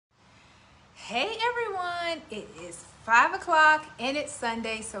Hey everyone, it is 5 o'clock and it's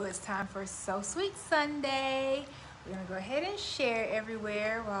Sunday, so it's time for So Sweet Sunday. We're gonna go ahead and share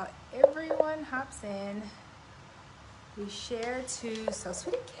everywhere while everyone hops in. We share to So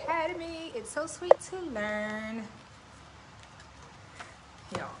Sweet Academy. It's so sweet to learn.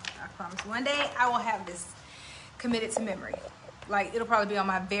 Y'all, I promise one day I will have this committed to memory. Like, it'll probably be on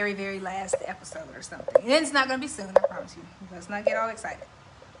my very, very last episode or something. And it's not gonna be soon, I promise you. Let's not get all excited.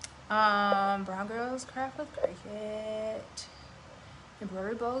 Brown girls craft with cricket,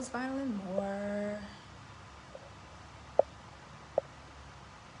 embroidery bows, vinyl, and more.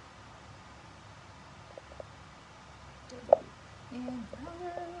 And brown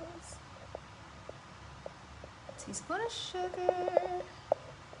girls, teaspoon of sugar,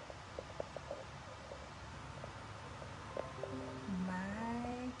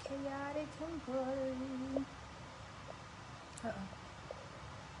 my chaotic embroidery.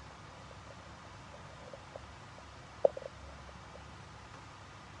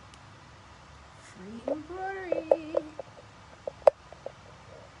 Free embroidery,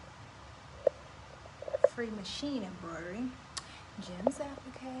 free machine embroidery, gems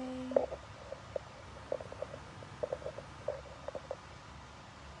applique.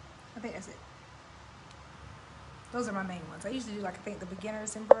 I think that's it. Those are my main ones. I usually do, like, I think the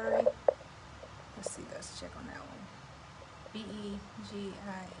beginner's embroidery. Let's see, let's check on that one.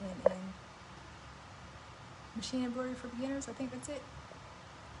 B-E-G-I-N-N. Machine embroidery for beginners. I think that's it.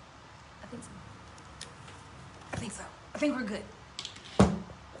 I think so. I think we're good.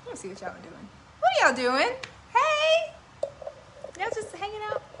 Let's see what y'all are doing. What are y'all doing? Hey! Y'all just hanging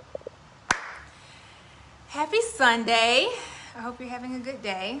out? Happy Sunday. I hope you're having a good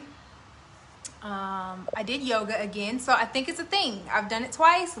day. I did yoga again, so I think it's a thing. I've done it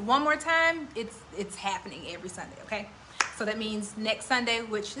twice. One more time, it's happening every Sunday, okay? So that means next Sunday,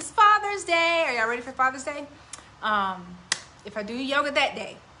 which is Father's Day. Are y'all ready for Father's Day? If I do yoga that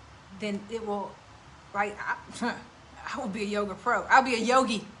day, then it will, like, I will be a yoga pro. I'll be a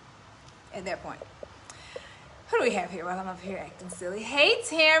yogi at that point. Who do we have here while I'm up here acting silly? Hey,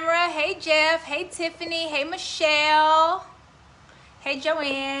 Tamara. Hey, Jeff. Hey, Tiffany. Hey, Michelle. Hey,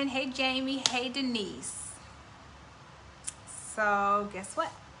 Joanne. Hey, Jamie. Hey, Denise. So, guess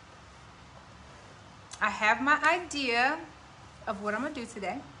what? I have my idea of what I'm going to do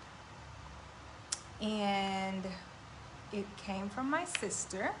today. And it came from my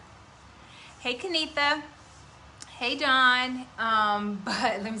sister. Hey, Kanitha. Hey, Dawn.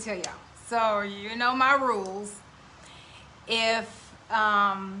 But let me tell y'all. So, you know my rules. If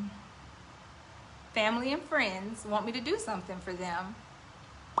family and friends want me to do something for them,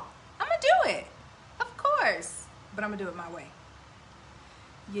 I'm going to do it. Of course. But I'm going to do it my way.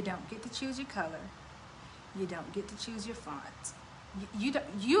 You don't get to choose your color. You don't get to choose your font.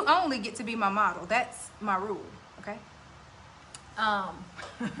 You only get to be my model. That's my rule, okay?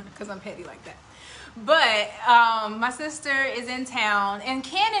 Because I'm petty like that. But my sister is in town, and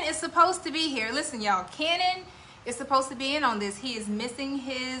Cannon is supposed to be here. Listen, y'all, Cannon is supposed to be in on this. He is missing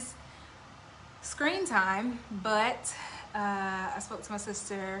his screen time, but I spoke to my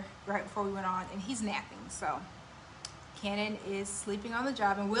sister right before we went on, and he's napping. So Cannon is sleeping on the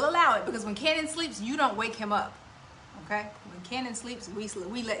job, and we'll allow it, because when Cannon sleeps, you don't wake him up, okay? When Cannon sleeps, we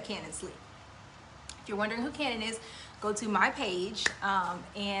let Cannon sleep. If you're wondering who Cannon is, go to my page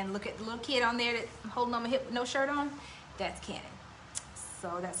and look at the little kid on there that I'm holding on my hip with no shirt on. That's Cannon.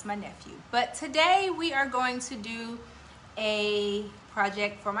 So that's my nephew. But today we are going to do a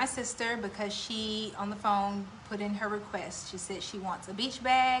project for my sister, because she, on the phone, put in her request. She said she wants a beach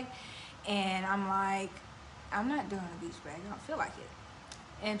bag, and I'm like, I'm not doing a beach bag. I don't feel like it.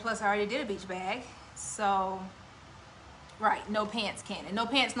 And plus, I already did a beach bag. So, right, no pants, Cannon. No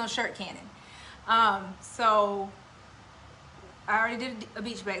pants, no shirt, Cannon. So I already did a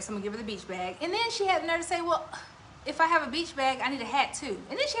beach bag, so I'm gonna give her the beach bag. And then she had the nerve to say, well, if I have a beach bag, I need a hat too.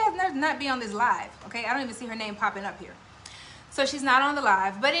 And then she has the nerve to not be on this live, okay? I don't even see her name popping up here. So she's not on the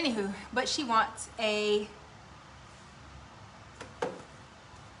live, but anywho, but she wants a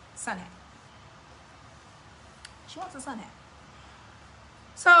sun hat. She wants a sun hat.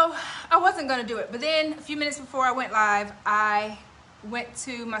 So I wasn't gonna do it, but then a few minutes before I went live, I went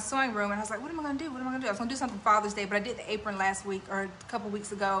to my sewing room, and I was like, what am I gonna do? What am I gonna do? I was gonna do something Father's Day, but I did the apron last week, or a couple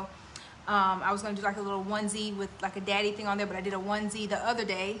weeks ago. I was gonna do like a little onesie with like a daddy thing on there, but I did a onesie the other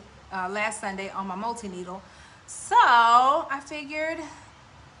day, last Sunday, on my multi-needle. So I figured,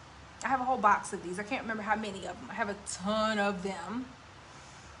 I have a whole box of these. I can't remember how many of them. I have a ton of them.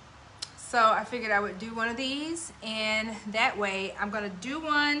 So I figured I would do one of these, and that way I'm gonna do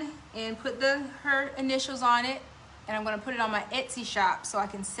one and put her initials on it, and I'm going to put it on my Etsy shop so I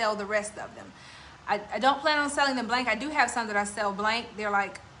can sell the rest of them. I don't plan on selling them blank. I do have some that I sell blank. They're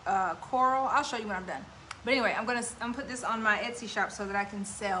like coral. I'll show you when I'm done. But anyway, I'm gonna put this on my Etsy shop so that I can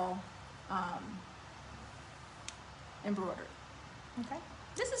sell embroidered. Okay,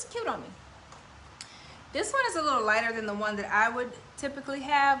 this is cute on me. This one is a little lighter than the one that I would typically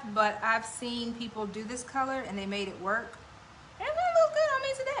have, but I've seen people do this color and they made it work. And it looks good on me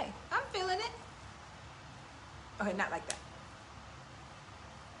today. I'm feeling it. Okay, not like that.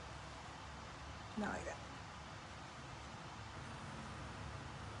 Not like that.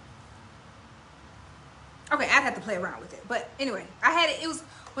 Okay, I'd have to play around with it. But anyway, I had it,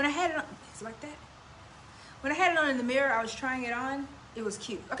 when I had it on, it's like that. When I had it on in the mirror, I was trying it on. It was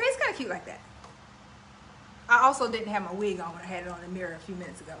cute. Okay, it's kind of cute like that. I also didn't have my wig on when I had it on in the mirror a few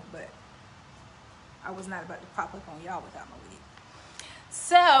minutes ago, but I was not about to pop up on y'all without my wig.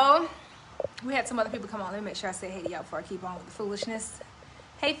 So, we had some other people come on. Let me make sure I say hey to y'all before I keep on with the foolishness.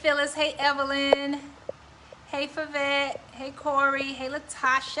 Hey Phyllis, hey Evelyn, hey Favette, hey Corey, hey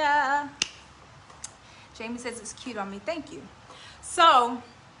Latasha. Jamie says it's cute on me, thank you. So,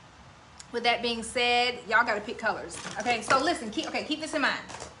 with that being said, y'all gotta pick colors. Okay, so listen, keep this in mind.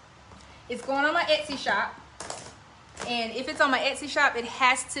 It's going on my Etsy shop. And if it's on my Etsy shop, it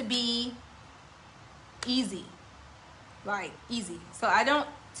has to be easy. Like, easy. So I don't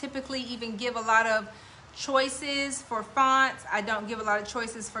typically even give a lot of choices for fonts. I don't give a lot of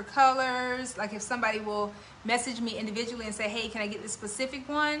choices for colors. Like if somebody will message me individually and say, hey, can I get this specific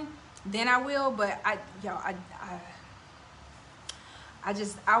one? Then I will, but I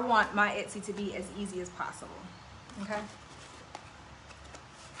want my Etsy to be as easy as possible, okay?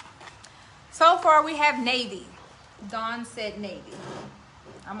 So far we have navy. Dawn said navy.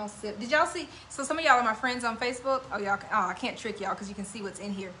 I'm gonna sip. Did y'all see? So some of y'all are my friends on Facebook. Oh, I can't trick y'all because you can see what's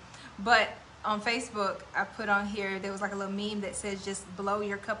in here. But on Facebook, I put on here, there was like a little meme that says just blow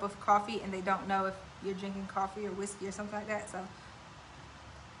your cup of coffee and they don't know if you're drinking coffee or whiskey or something like that. So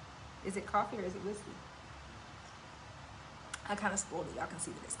is it coffee or is it whiskey? I kind of spoiled it. Y'all can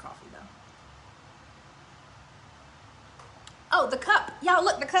see that it's coffee though. Oh, the cup. Y'all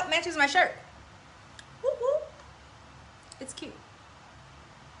look, the cup matches my shirt. Whoop, whoop. It's cute.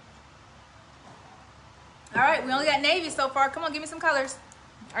 All right, we only got navy so far. Come on, give me some colors.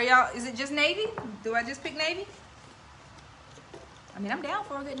 Are y'all, is it just navy? Do I just pick navy? I mean, I'm down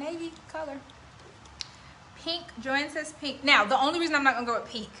for a good navy color. Pink, Joanne says pink. Now, the only reason I'm not gonna go with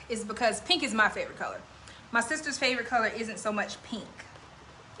pink is because pink is my favorite color. My sister's favorite color isn't so much pink.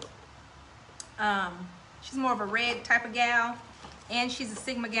 She's more of a red type of gal, and she's a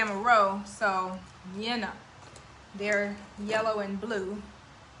Sigma Gamma Rho, so, you know, they're yellow and blue.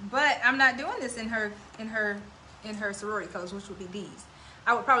 But I'm not doing this in her sorority colors, which would be these.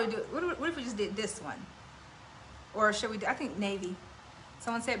 I would probably do it. What if we just did this one? Or should we do, I think navy.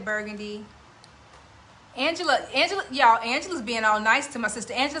 Someone said burgundy. Angela, y'all, Angela's being all nice to my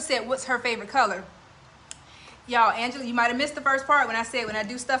sister. Angela said, what's her favorite color? Y'all, Angela, you might have missed the first part when I said when I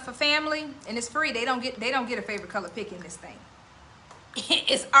do stuff for family and it's free, they don't get a favorite color pick in this thing.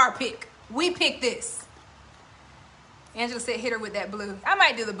 It's our pick. We pick this. Angela said hit her with that blue. I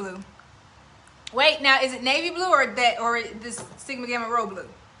might do the blue. Wait, now is it navy blue or this Sigma Gamma Rho blue?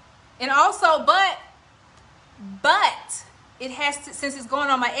 And also, but it has to, since it's going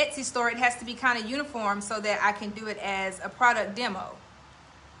on my Etsy store, it has to be kind of uniform so that I can do it as a product demo.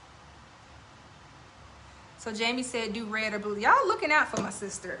 So Jamie said do red or blue. Y'all looking out for my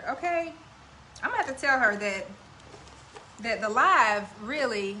sister, okay? I'm gonna have to tell her that the live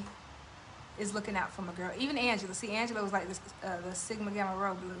really is looking out for my girl. Even Angela. See, Angela was like this, the Sigma Gamma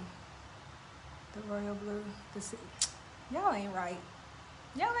Rho blue. The royal blue. Y'all ain't right.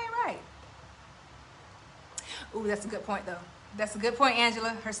 Y'all ain't right. Ooh, that's a good point though. That's a good point, Angela.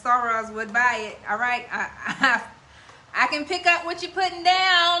 Her sorors would buy it. All right, I can pick up what you're putting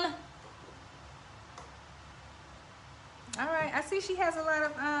down. All right, I see she has a lot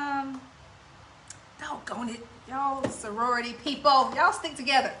of doggone it, y'all sorority people. Y'all stick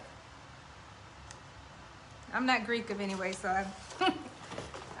together. I'm not Greek of anyway, so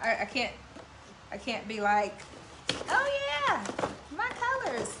I can't be like, oh yeah, my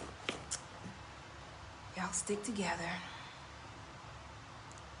colors. Y'all stick together.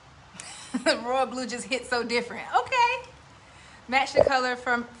 Royal blue just hit so different. Okay. Match the color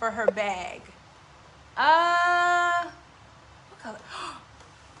for her bag. What color?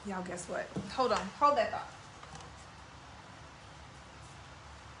 Y'all guess what? Hold on. Hold that thought.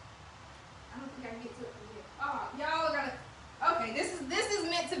 I don't think I can get to it from here. Oh, y'all are gonna. Okay, this is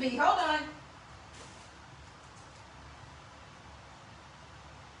meant to be. Hold on.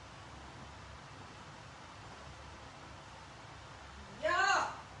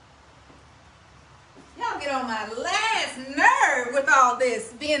 get on my last nerve with all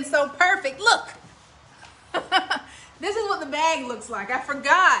this being so perfect. Look. This is what the bag looks like. I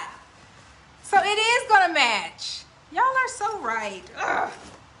forgot. So it is gonna match. Y'all are so right. Ugh.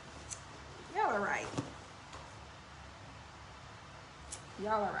 Y'all are right.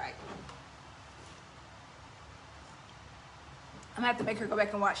 Y'all are right. I'm gonna have to make her go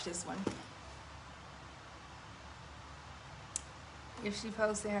back and watch this one. If she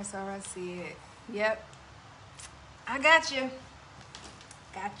posts there, so I see it. Yep. I got you.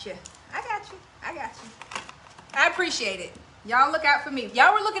 Got you. I got you. I got you. I appreciate it. Y'all look out for me.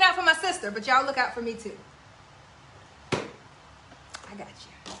 Y'all were looking out for my sister, but y'all look out for me too. I got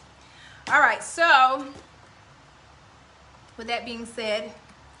you. All right, so with that being said,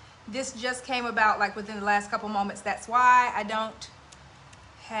 this just came about like within the last couple moments. That's why I don't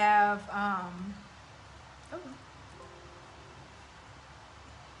have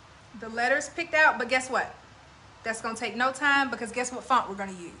the letters picked out, but guess what? That's gonna take no time because guess what font we're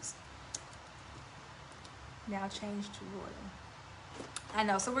gonna use? Now change to royal. I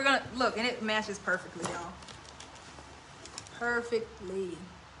know, so we're gonna, look, and it matches perfectly, y'all. Perfectly.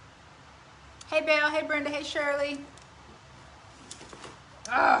 Hey Belle, hey Brenda, hey Shirley.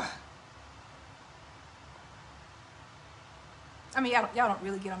 Ugh. I mean, y'all don't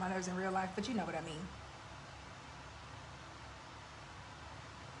really get on my nerves in real life, but you know what I mean.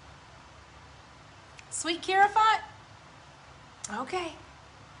 Sweet Kira font? Okay.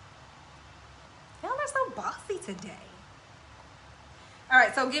 Y'all are so bossy today. All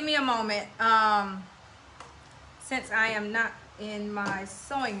right, so give me a moment. Since I am not in my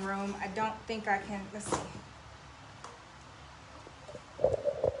sewing room, I don't think I can, let's see.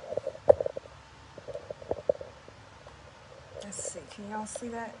 Let's see, can y'all see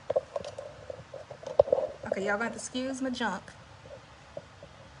that? Okay, y'all gonna have to excuse my junk.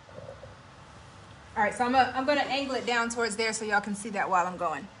 All right, so I'm gonna angle it down towards there so y'all can see that while I'm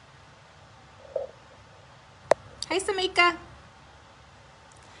going. Hey, Samika.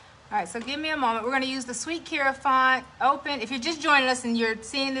 All right, so give me a moment. We're gonna use the Sweet Kira font, open. If you're just joining us and you're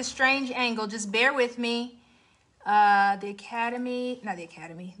seeing this strange angle, just bear with me. The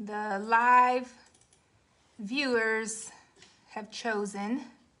live viewers have chosen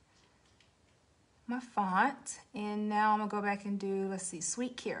my font. And now I'm gonna go back and do, let's see,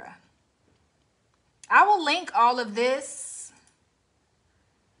 Sweet Kira. I will link all of this.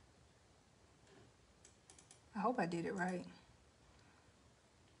 I hope I did it right.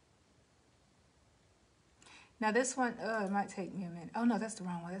 Now this one, it might take me a minute. Oh no, that's the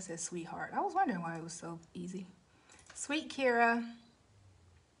wrong one. That says Sweetheart. I was wondering why it was so easy. Sweet Kira.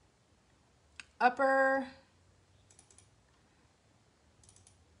 Upper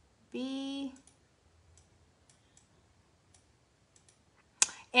B.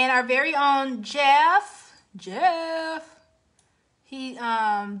 And our very own Jeff, he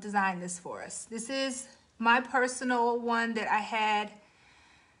designed this for us. This is my personal one that I had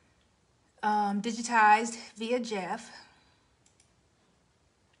digitized via Jeff.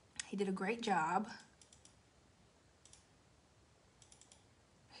 He did a great job.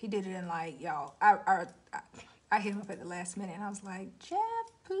 He did it in like, y'all, I hit him up at the last minute and I was like, Jeff,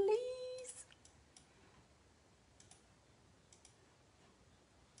 please.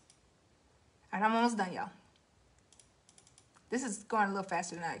 And I'm almost done, y'all. This is going a little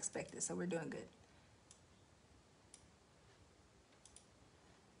faster than I expected, so we're doing good.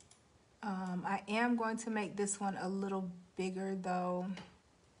 I am going to make this one a little bigger though.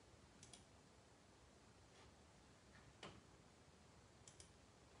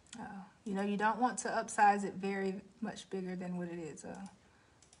 You know, you don't want to upsize it very much bigger than what it is.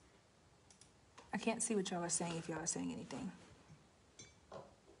 I can't see what y'all are saying if y'all are saying anything.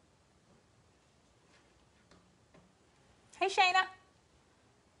 Hey, Shayna.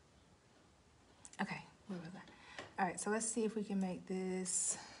 Okay, where was I? All right, so let's see if we can make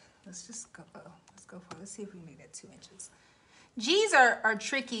this. Let's just go. Let's go for it. Let's see if we can make that 2 inches. G's are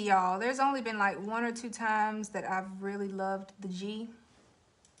tricky, y'all. There's only been like 1 or 2 times that I've really loved the G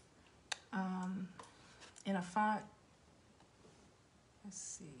in a font. Let's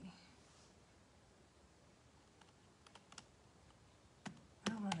see. I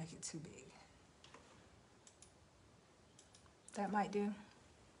don't want to make it too big. That might do.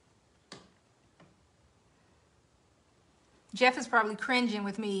 Jeff is probably cringing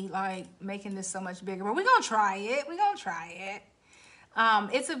with me, like making this so much bigger, but we're gonna try it. We're gonna try it.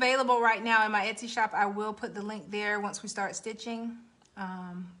 It's available right now in my Etsy shop. I will put the link there once we start stitching.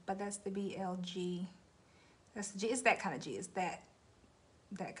 But that's the BLG. That's the G. It's that kind of G. It's that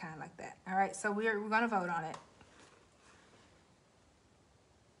kind like that. All right, so we're gonna vote on it.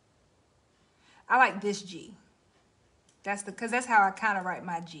 I like this G. Because that's how I kind of write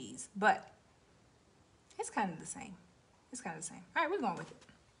my G's. But it's kind of the same. It's kind of the same. All right, we're going with it.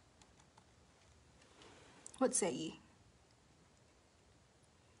 What say ye?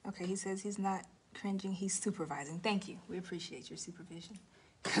 Okay, he says he's not cringing, he's supervising. Thank you. We appreciate your supervision.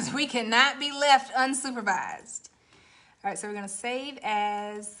 Because we cannot be left unsupervised. All right, so we're going to save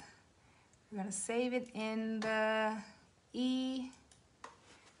as, we're going to save it in the E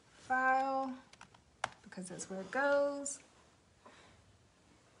file because that's where it goes.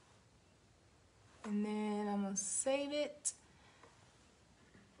 And then I'm going to save it.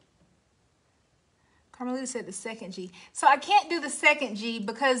 Carmelita said the second G. So I can't do the second G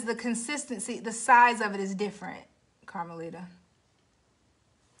because the consistency, the size of it is different, Carmelita.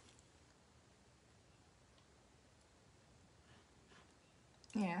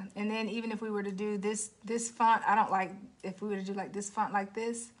 Yeah, and then even if we were to do this font, I don't like, if we were to do like this font like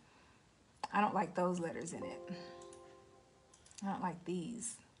this, I don't like those letters in it. I don't like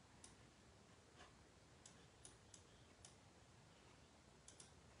these.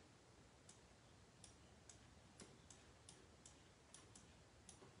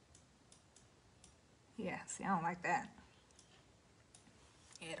 Yeah, see, I don't like that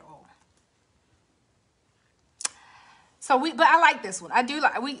at all. So but I like this one. I do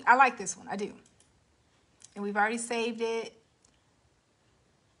like, I like this one, I do. And we've already saved it.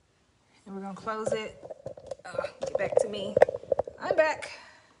 And we're gonna close it. Get back to me. I'm back.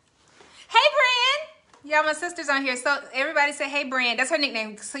 Hey, Brand! Y'all, my sister's on here. So everybody say, hey, Brand. That's her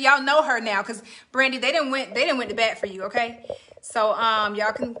nickname. So y'all know her now, because Brandy, they didn't went to bat for you, okay? So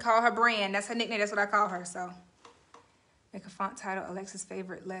y'all can call her Brand. That's her nickname. That's what I call her. So make a font title, Alexa's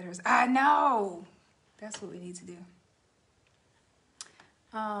favorite letters. I know. That's what we need to do.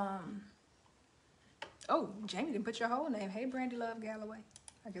 Oh, Jamie didn't put your whole name. Hey, Brandy Love Galloway.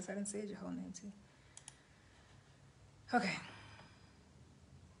 I guess I didn't say your whole name too. Okay.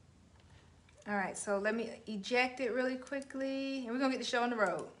 All right, so let me eject it really quickly, and we're gonna get the show on the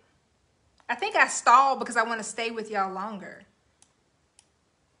road. I think I stalled because I want to stay with y'all longer.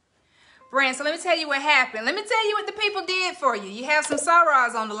 Brand, so let me tell you what happened. Let me tell you what the people did for you. You have some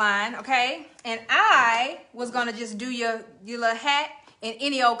sorors on the line, okay? And I was gonna just do your little hat in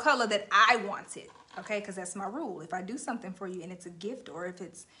any old color that I wanted, okay? Because that's my rule. If I do something for you and it's a gift, or if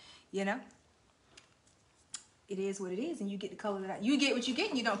it's, you know, it is what it is, and you get the color that you get what you get,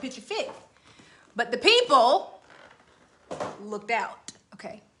 and you don't pitch a fit. But the people looked out,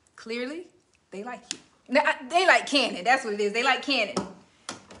 okay? Clearly, they like you. Now, they like Cannon. That's what it is. They like Cannon.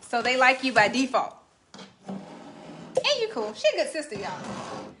 So they like you by default. And you cool. She's a good sister, y'all.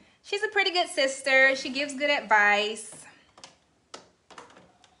 She's a pretty good sister. She gives good advice.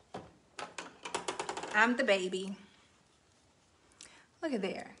 I'm the baby. Look at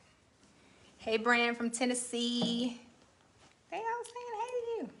there. Hey, Brand from Tennessee. They all saying hey to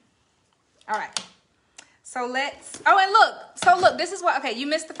you. All right. So let's, oh, and look. So look, this is what, okay, you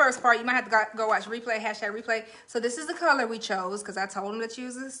missed the first part. You might have to go watch replay, hashtag replay. So this is the color we chose because I told them to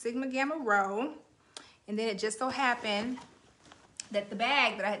choose a Sigma Gamma Rho. And then it just so happened that the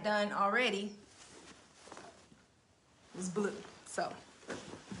bag that I had done already was blue. So,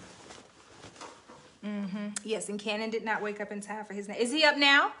 yes, and Cannon did not wake up in time for his name. Is he up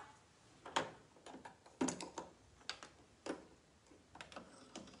now?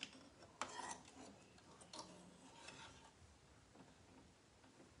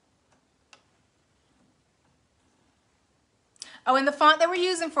 Oh, and the font that we're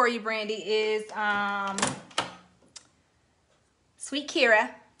using for you, Brandy, is Sweet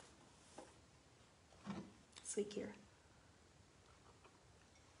Kira. Sweet Kira.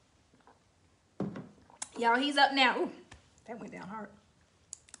 Y'all, he's up now. Ooh, that went down hard.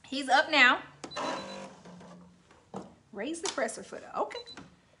 He's up now. Raise the presser footer. Okay.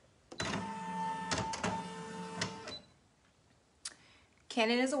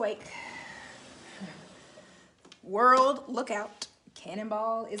 Cannon is awake. World, look out.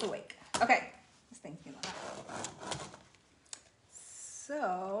 Cannonball is awake. Okay. This thing's getting loud.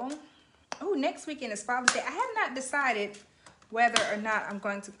 So, oh, next weekend is Father's Day. I have not decided whether or not I'm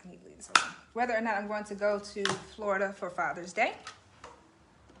going to, let me leave this open. Whether or not I'm going to go to Florida for Father's Day.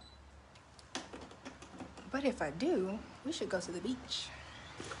 But if I do, we should go to the beach.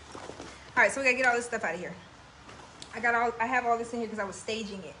 All right, so we gotta get all this stuff out of here. I have all this in here because I was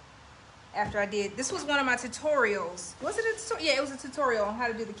staging it after I did. This was one of my tutorials. Was it a tutorial? Yeah, it was a tutorial on how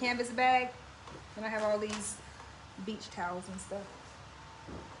to do the canvas bag. And I have all these beach towels and stuff.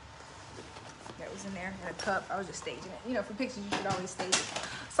 That was in there, and a cup. I was just staging it. You know, for pictures, you should always stage it.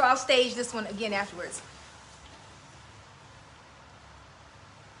 So I'll stage this one again afterwards.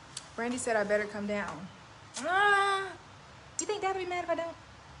 Brandy said I better come down. You think Dad'll be mad if I don't?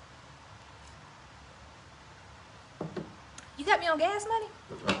 You got me on gas money?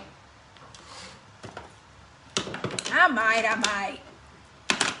 I might.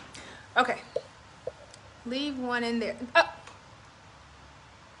 Okay. Leave one in there. Oh.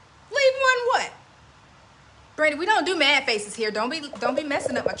 Leave one what? Brandy, we don't do mad faces here. Don't be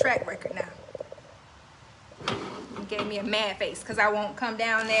messing up my track record now. You gave me a mad face because I won't come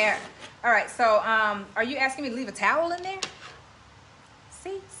down there. All right, so are you asking me to leave a towel in there?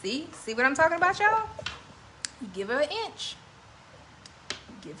 See what I'm talking about, y'all? You give her an inch.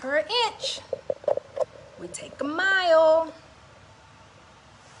 Give her an inch. We take a mile. All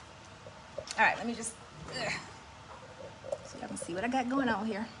right, let me just so y'all can see what I got going on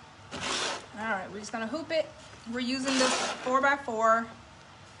here. All right, we're just gonna hoop it. We're using this 4x4.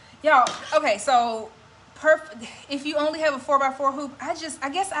 Y'all, okay, so if you only have a 4x4 hoop, I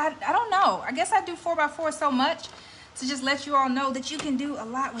don't know. I guess I do 4x4 so much to just let you all know that you can do a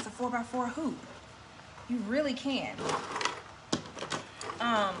lot with a 4x4 hoop. You really can.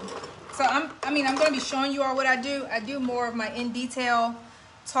 So I'm going to be showing you all what I do. I do more of my in detail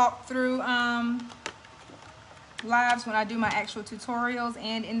talk through lives when I do my actual tutorials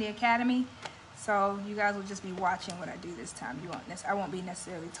and in the academy. So you guys will just be watching what I do this time. I won't be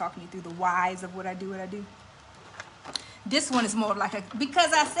necessarily talking you through the whys of what I do. This one is more like a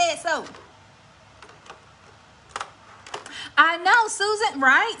because I said so. I know, Susan,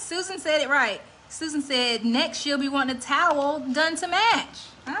 right? Susan said it right. Susan said next she'll be wanting a towel done to match.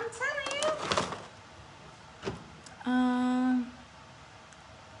 I'm telling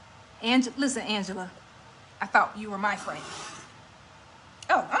you. Listen, Angela, I thought you were my friend.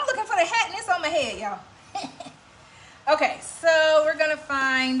 Oh, I'm looking for the hat and it's on my head, y'all. Okay, so we're gonna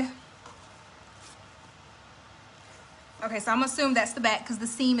find. Okay, so I'm gonna assume that's the back because the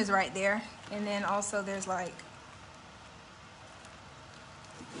seam is right there, and then also there's like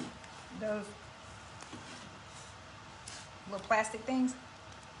those little plastic things.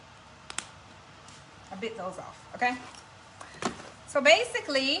 I bit those off, okay? So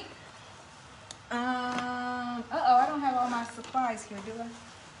basically, I don't have all my supplies here, do I? All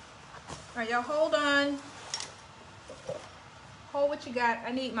right, y'all, hold on. Hold what you got.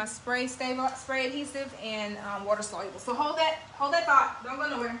 I need my spray adhesive and water soluble. So hold that thought. Don't go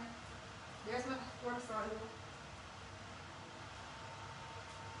nowhere. There's my water soluble.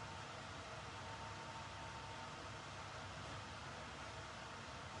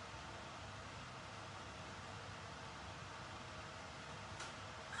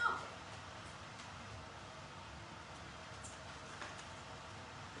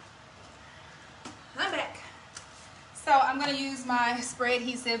 So I'm going to use my spray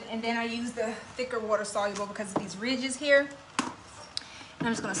adhesive and then I use the thicker water soluble because of these ridges here. And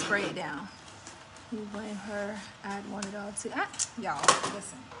I'm just going to spray it down. You blame her. I'd want it all too. Y'all,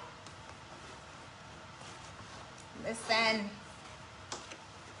 listen. Listen.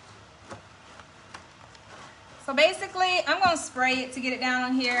 So basically, I'm going to spray it to get it down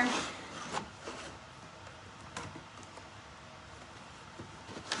on here.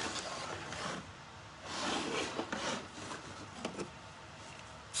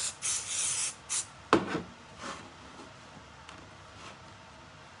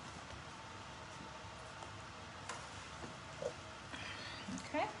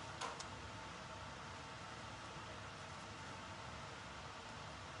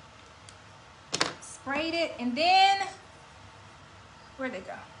 Sprayed it, and then where'd they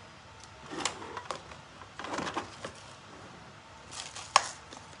go?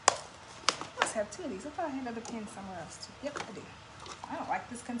 I must have two of these. I thought I had other pins somewhere else too. Yep, I do. I don't like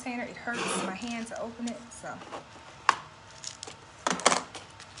this container. It hurts my hand to open it, so.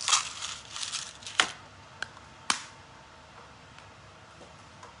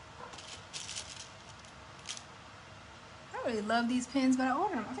 I really love these pins, but I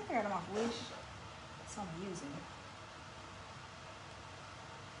ordered them. I think I got them off Wish, so I'm using it.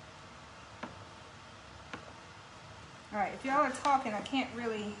 All right, if y'all are talking, I can't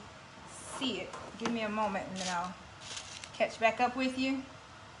really see it. Give me a moment and then I'll catch back up with you.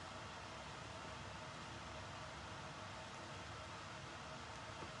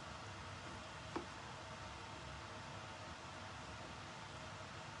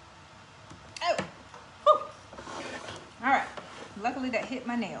 Oh, whew. All right. Luckily that hit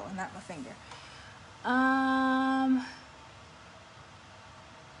my nail and not my finger.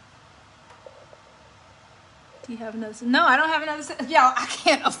 Do you have another sister? No, I don't have another sister. Y'all, I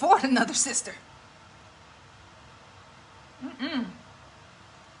can't afford another sister.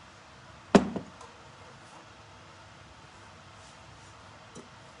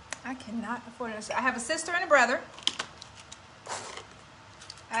 I I cannot afford it. I have a sister and a brother.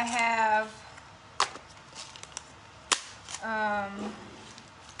 I have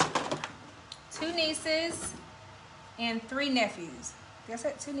 2 nieces and 3 nephews. Did I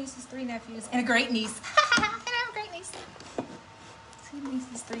say 2 nieces, 3 nephews, and a great niece? And I have a great niece. 2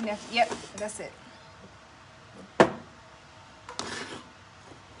 nieces, 3 nephews. Yep, that's it. I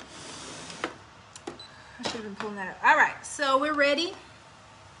should have been pulling that up. All right, so we're ready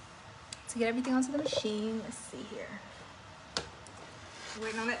to get everything onto the machine. Let's see here. We're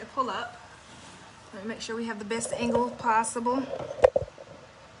waiting on it to pull up. Let me make sure we have the best angle possible.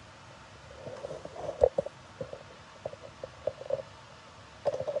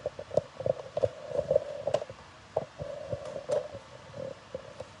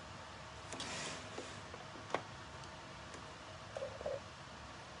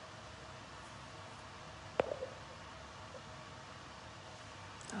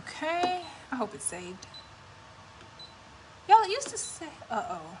 Okay, I hope it's saved. Y'all, it used to say,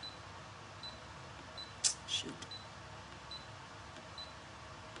 uh-oh. Shoot.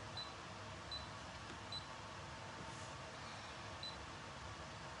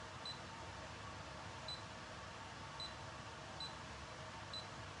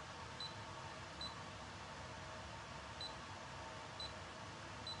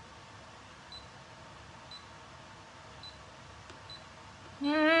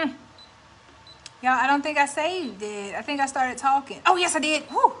 Y'all, I don't think I saved it. I think I started talking. Oh, yes, I did.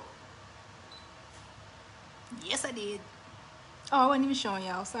 Woo. Yes, I did. Oh, I wasn't even showing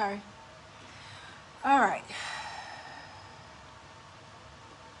y'all. Sorry. All right.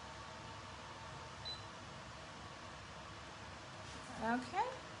 Okay.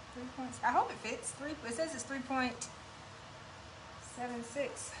 3 points. I hope it fits. It says it's 3.76.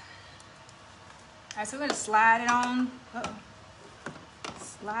 All right, so we're going to slide it on. Uh-oh.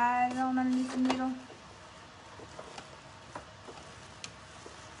 Slide it on underneath the needle.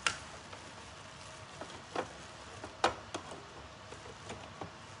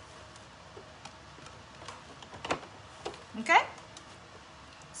 Okay.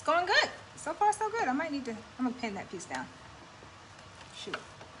 It's going good. So far, so good. I might need to, I'm going to pin that piece down. Shoot.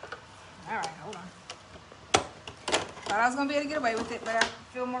 All right, hold on. Thought I was going to be able to get away with it, but I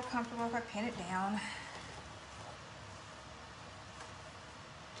feel more comfortable if I pin it down.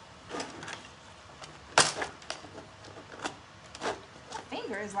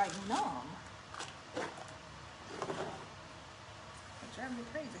 Is like numb. It's driving me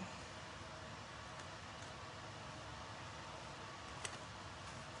crazy.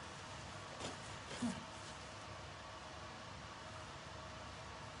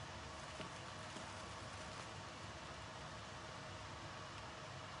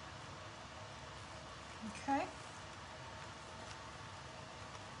 Okay.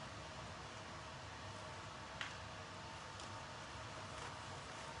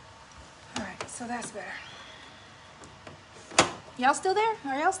 All right, so that's better. Y'all still there?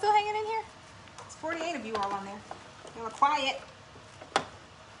 Are y'all still hanging in here? It's 48 of you all on there. Y'all are quiet.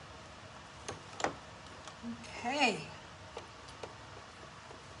 Okay.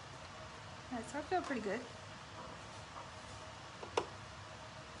 All right, so I feel pretty good.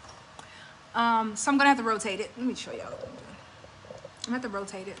 So I'm gonna have to rotate it. Let me show y'all what I'm doing. I'm gonna have to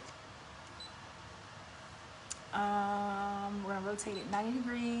rotate it. We're gonna rotate it 90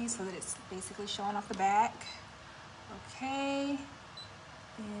 degrees so that it's basically showing off the back. Okay,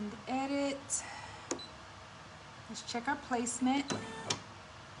 and edit. Let's check our placement.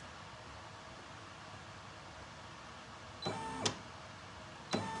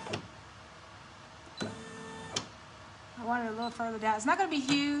 I want it a little further down. It's not gonna be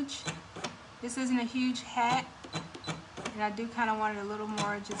huge. This isn't a huge hat. And I do kind of want it a little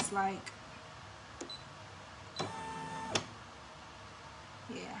more just like,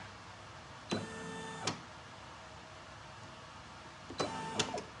 yeah.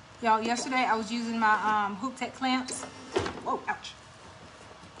 Y'all, yesterday I was using my hoop tech clamps. Oh, ouch.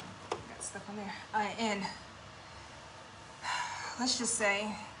 Got stuff on there. And let's just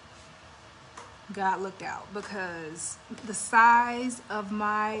say God looked out, because the size of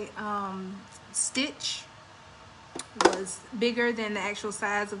my stitch was bigger than the actual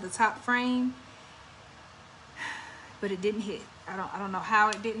size of the top frame, but it didn't hit. I don't know how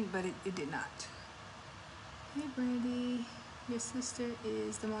it didn't, but it did not. Hey Brandy, your sister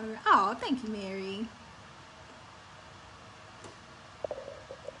is the moderator. Oh, thank you, Mary.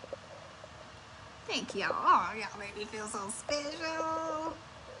 Thank y'all. Oh, y'all make me feel so special.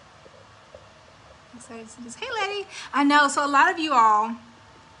 Excited to see this. Hey, Letty. I know. So a lot of you all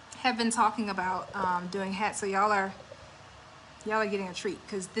have been talking about doing hats. So y'all are Y'all are getting a treat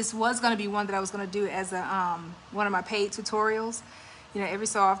because this was going to be one that I was going to do as a one of my paid tutorials. You know, every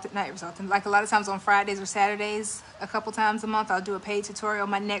so often, not every so often, like a lot of times on Fridays or Saturdays, a couple times a month, I'll do a paid tutorial.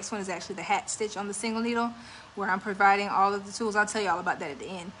 My next one is actually the hat stitch on the single needle, where I'm providing all of the tools. I'll tell you all about that at the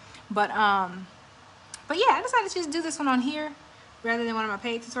end. But yeah, I decided to just do this one on here rather than one of my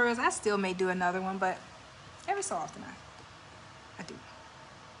paid tutorials. I still may do another one, but every so often I do.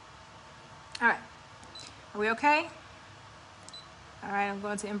 All right, are we okay? All right, I'm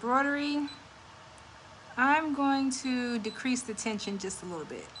going to embroidery. I'm going to decrease the tension just a little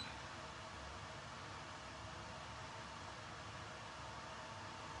bit.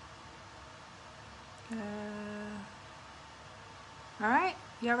 All right,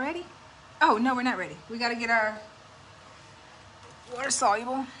 y'all ready? Oh, no, we're not ready. We got to get our water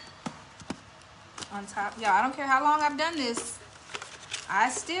soluble on top. Y'all, I don't care how long I've done this. I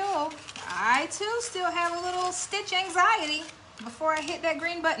too still have a little stitch anxiety before I hit that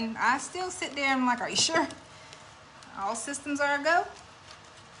green button. I still sit there and I'm like, are you sure? All systems are a go.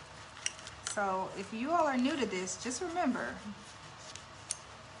 So if you all are new to this, just remember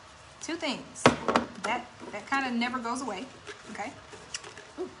two things. That kind of never goes away, okay?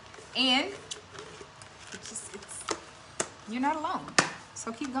 Ooh. And you're not alone.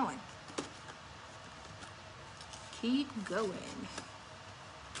 So keep going. Keep going.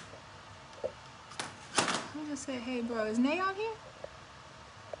 I just said, hey bro, is Nay on here?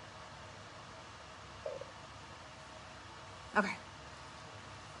 Okay.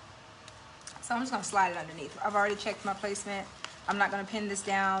 So I'm just gonna slide it underneath. I've already checked my placement. I'm not gonna pin this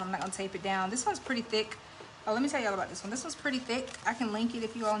down. I'm not gonna tape it down. This one's pretty thick. Oh, let me tell you all about this one. This one's pretty thick. I can link it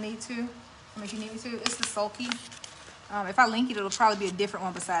if you all need to. I mean, if you need me to. It's the Sulky. If I link it, it'll probably be a different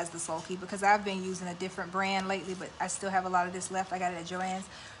one besides the Sulky because I've been using a different brand lately, but I still have a lot of this left. I got it at Joann's,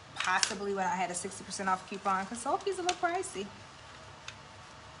 possibly when I had a 60% off coupon because Sulky's a little pricey.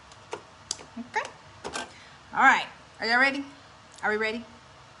 Okay. All right. Are y'all ready? Are we ready?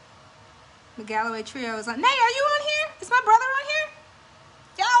 The Galloway Trio is on. Nay, are you on here? Is my brother on here?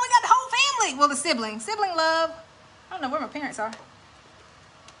 Y'all, we got the whole family. Well, the sibling love. I don't know where my parents are.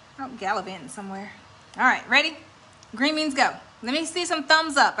 Oh, gallivanting somewhere. All right, ready? Green means go. Let me see some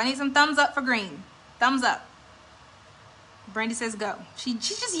thumbs up. I need some thumbs up for green. Thumbs up. Brandy says go. She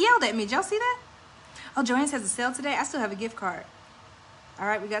just yelled at me. Did y'all see that? Oh, Joann's has a sale today. I still have a gift card. All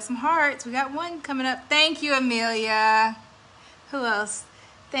right, we got some hearts. We got one coming up. Thank you, Amelia. Who else?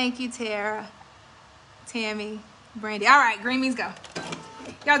 Thank you, Tara, Tammy, Brandy. All right, green means go.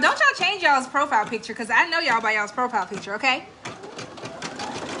 Y'all, don't y'all change y'all's profile picture because I know y'all by y'all's profile picture, okay?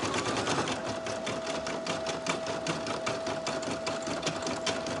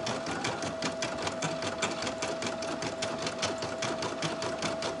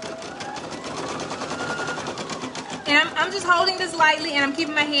 And I'm just holding this lightly and I'm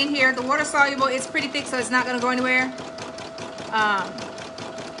keeping my hand here. The water soluble is pretty thick, so it's not gonna go anywhere.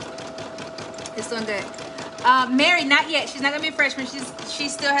 It's doing good. Mary, not yet. She's not gonna be a freshman. She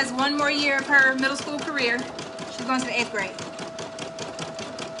still has one more year of her middle school career. She's going to the 8th grade.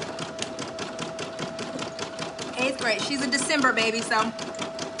 8th grade. She's a December baby, so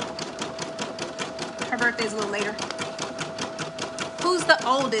her birthday's a little later. Who's the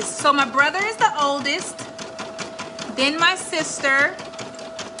oldest? So my brother is the oldest, then my sister,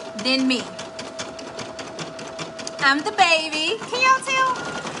 then me. I'm the baby. Can y'all tell?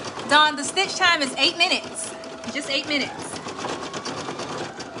 Dawn, the stitch time is 8 minutes. Just 8 minutes.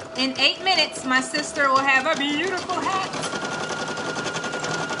 In 8 minutes, my sister will have a beautiful hat.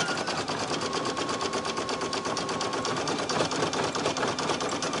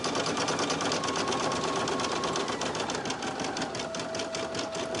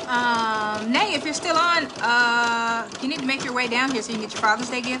 Nay, if you're still on, you need to make your way down here so you can get your Father's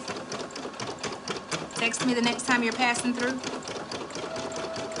Day gift. Text me the next time you're passing through.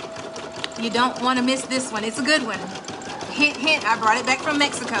 You don't want to miss this one. It's a good one. Hint, hint, I brought it back from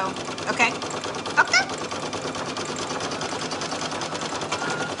Mexico. Okay? Okay.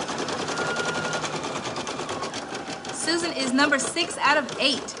 Susan is number 6 out of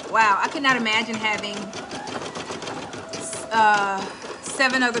 8. Wow, I could not imagine having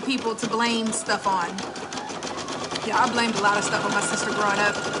 7 other people to blame stuff on. Yeah, I blamed a lot of stuff on my sister growing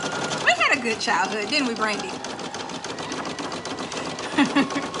up. We had a good childhood, didn't we, Brandy?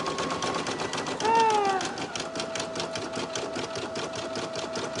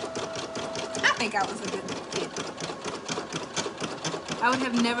 I think I was a good kid. I would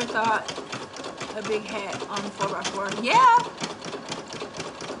have never thought a big hat on 4x4. Yeah.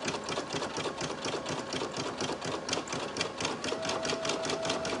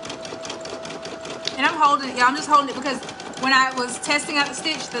 And I'm holding it. Yeah, I'm just holding it because when I was testing out the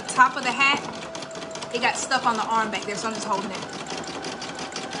stitch, the top of the hat, it got stuck on the arm back there, so I'm just holding it.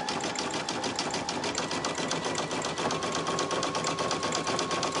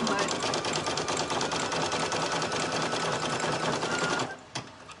 But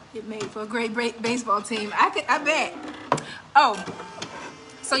it made for a great baseball team. I bet. Oh,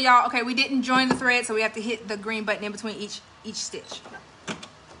 so y'all, okay, we didn't join the thread, so we have to hit the green button in between each stitch.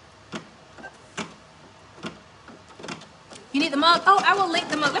 You need the mug? Oh, I will link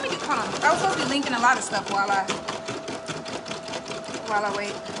the mug. Let me get, hold on. I was supposed to be linking a lot of stuff while I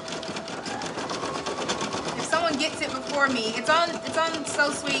wait. If someone gets it before me, it's on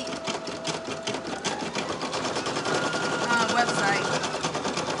So Sweet website.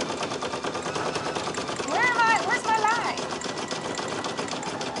 Where's my live?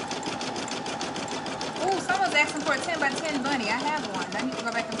 Oh, someone's asking for a 10 by 10 bunny. I have one. I need to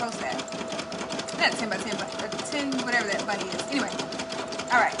go back and post that. Not 10 by 10, but 10, whatever that bunny is. Anyway,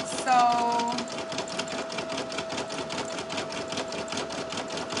 all right, so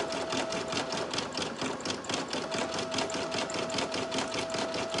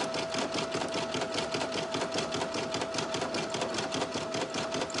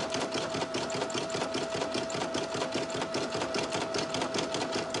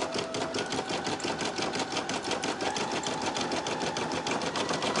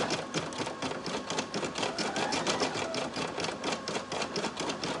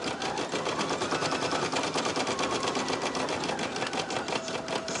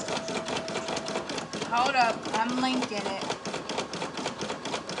hold up, I'm linking it.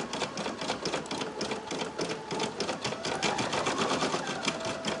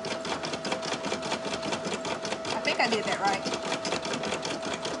 I think I did that right.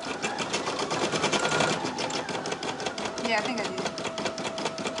 Yeah, I think I did.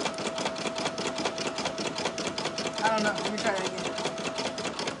 I don't know. Let me try that again.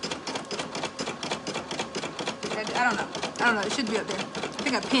 I don't know. It should be up there. I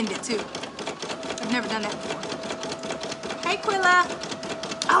think I pinned it too. I've never done that before. Hey, Quilla.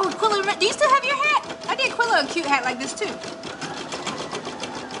 Oh, Quilla, do you still have your hat? I did Quilla a cute hat like this too.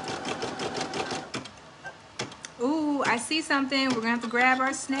 Ooh, I see something. We're gonna have to grab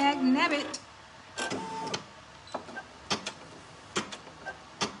our snag nabbit.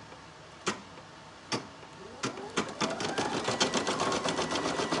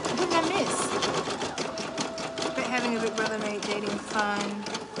 What did I miss? But having a big brother made dating fun.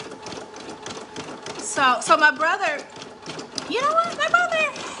 So my brother, you know what? My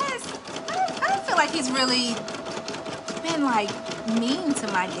brother has, I don't feel like he's really been like mean to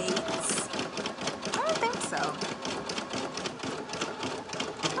my dates. I don't think so.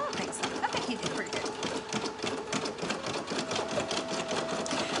 I think he did pretty good.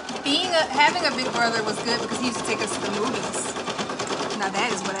 Having a big brother was good because he used to take us to the movies. Now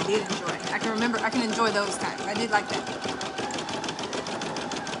that is what I did enjoy. I can enjoy those times. I did like that.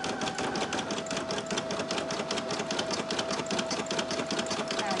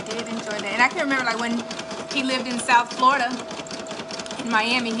 And I can remember like when he lived in South Florida, in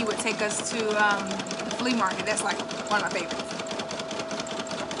Miami, he would take us to the flea market. That's like one of my favorites.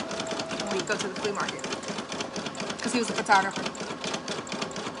 When we'd go to the flea market. Because he was a photographer.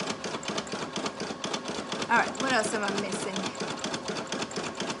 Alright, what else am I missing?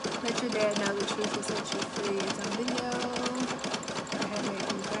 Let your dad know the truth will set you free. It's on video. I had made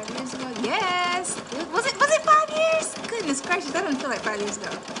it 5 years ago. Yes! Was it 5 years? Goodness gracious, that doesn't feel like 5 years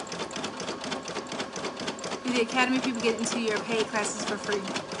ago. Do the Academy people get into your paid classes for free?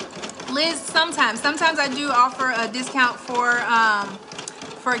 Liz, sometimes I do offer a discount for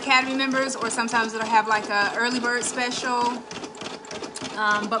Academy members, or sometimes it'll have like a early bird special.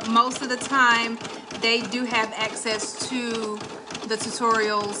 But most of the time, they do have access to the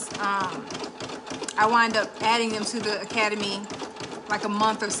tutorials. I wind up adding them to the Academy like a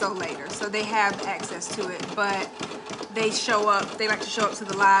month or so later, so they have access to it. But they like to show up to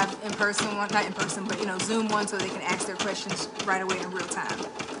the live in-person one, not in-person, but Zoom one, so they can ask their questions right away in real time.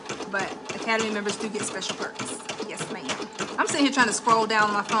 But Academy members do get special perks. Yes, ma'am. I'm sitting here trying to scroll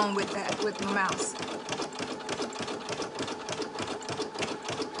down my phone with my mouse.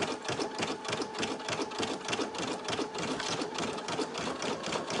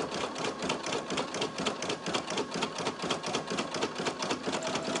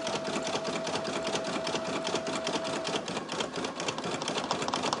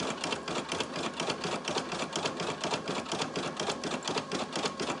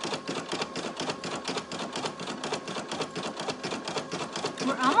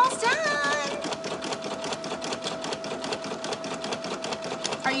 We're almost done.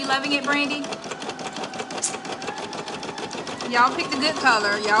 Are you loving it, Brandy? Y'all picked a good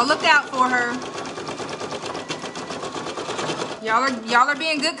color. Y'all look out for her. Y'all are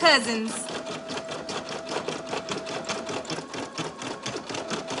being good cousins.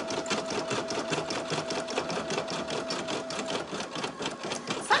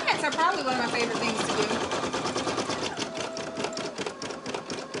 Sunsets are probably one of my favorite things to do.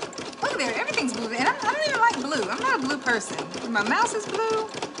 Look at there, everything's blue, and I don't even like blue. I'm not a blue person. My mouse is blue.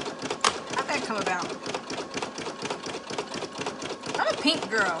 How'd that come about? I'm a pink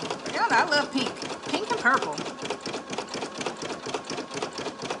girl. Y'all know I love pink. Pink and purple.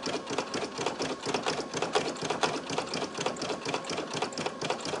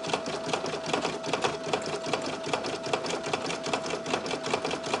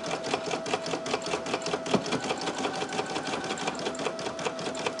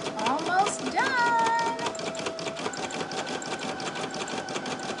 Almost done.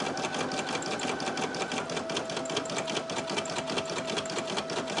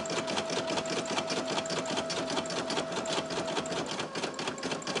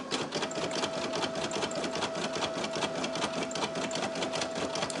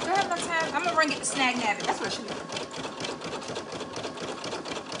 Do I have enough time? I'm gonna bring it to snag nab it. That's what I should do.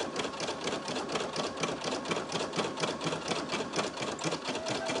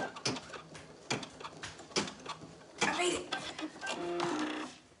 I made it.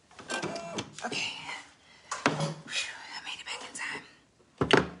 Okay. Whew, I made it back in time.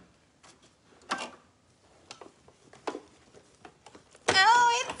 Oh,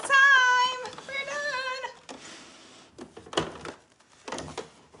 it's time. We're done.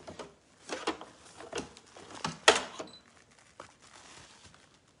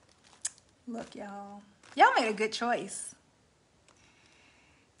 Look, y'all. Y'all made a good choice.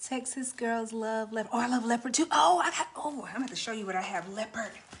 Texas girls love leopard. Oh, I love leopard too. I'm gonna have to show you what I have.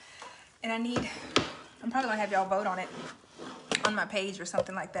 Leopard. And I'm probably gonna have y'all vote on it on my page or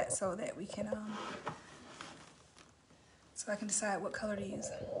something like that so that we can, so I can decide what color to use.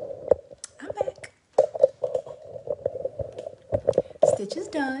 I'm back. Stitch is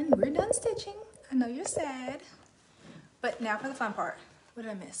done. We're done stitching. I know you're sad. But now for the fun part. What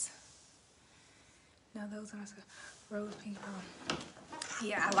did I miss? No, those are rose, pink, purple.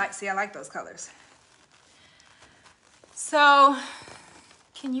 Yeah, I like those colors. So,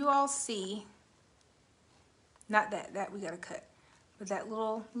 can you all see, not that we gotta cut, but that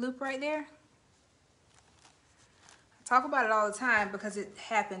little loop right there? I talk about it all the time because it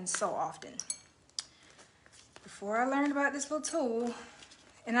happens so often. Before I learned about this little tool,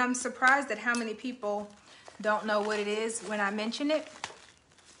 and I'm surprised at how many people don't know what it is when I mention it,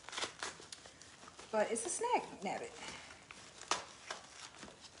 but it's a snag nabbit.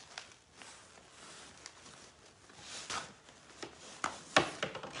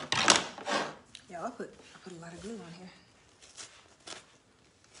 Y'all, I put a lot of glue on here.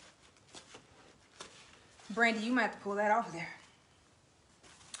 Brandy, you might have to pull that off of there.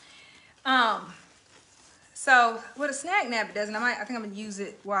 So what a snag nabbit does, and I think I'm gonna use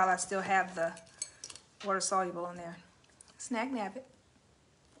it while I still have the water soluble in there. Snag nabbit.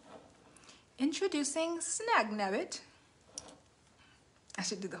 Introducing snag nabbit. I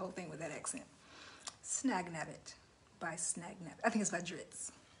should do the whole thing with that accent. Snag nabbit by Snag Nabbit. I think it's by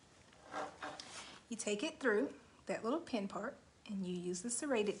Dritz. You take it through that little pin part, and you use the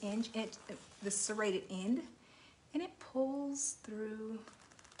serrated end, and it pulls through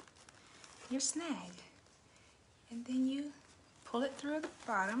your snag. And then you pull it through the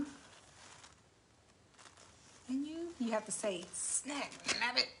bottom, and you have to say snag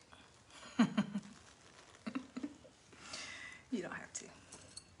nabbit. You don't have to,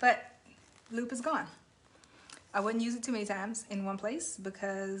 but loop is gone. I wouldn't use it too many times in one place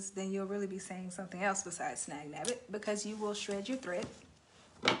because then you'll really be saying something else besides snag nabbit, because you will shred your thread.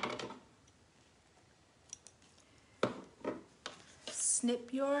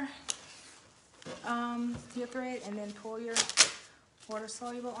 Snip your thread and then pull your water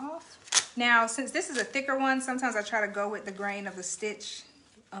soluble off. Now, since this is a thicker one, sometimes I try to go with the grain of the stitch,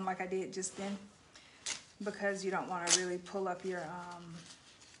 like I did just then, because you don't want to really pull up your,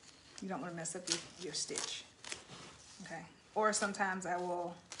 you don't want to mess up your stitch. Okay. Or sometimes I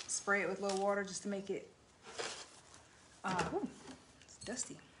will spray it with a little water just to make it, ooh, it's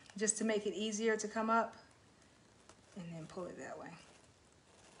dusty, just to make it easier to come up, and then pull it that way.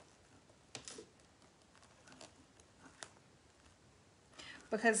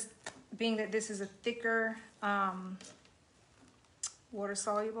 Because being that this is a thicker water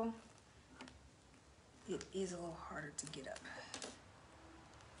soluble, it is a little harder to get up.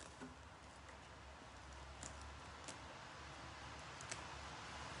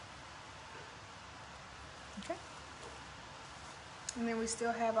 Okay. And then we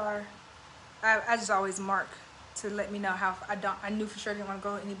still have our, I just always mark to let me know how, I knew for sure I didn't want to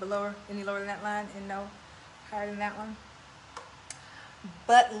go any lower than that line, and no higher than that one.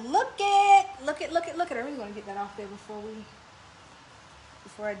 But look at, I really want to get that off there before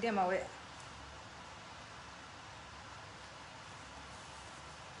I demo it.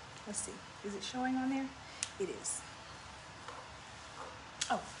 Let's see, is it showing on there? It is.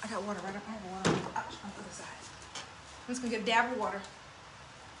 Oh, I got water right up. I have water on the other side. I'm just gonna get a dab of water.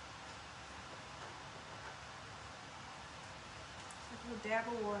 A little dab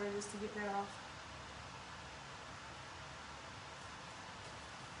of water just to get that off.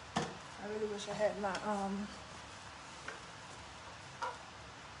 I really wish I had my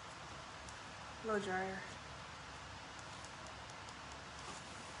blow dryer.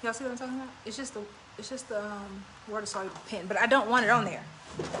 Y'all see what I'm talking about? It's just the water soluble pen, but I don't want it on there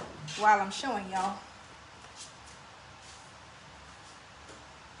while I'm showing y'all.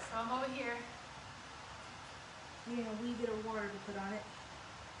 So I'm over here getting a wee bit of water to put on it.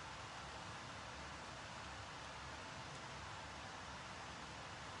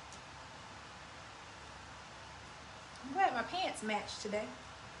 I'm glad my pants matched today.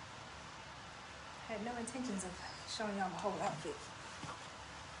 I had no intentions of showing y'all my whole outfit.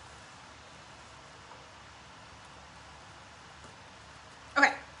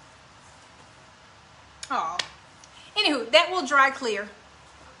 Okay. Oh. Anywho, that will dry clear.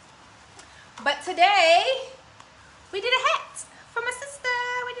 But today, we did a hat for my sister.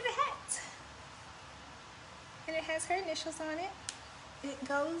 We did a hat. And it has her initials on it. It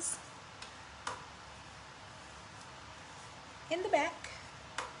goes in the back.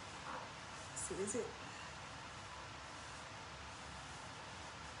 Let's see, is it?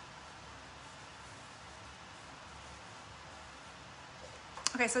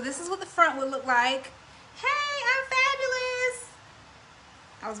 Okay, so this is what the front would look like. Hey, I'm fabulous.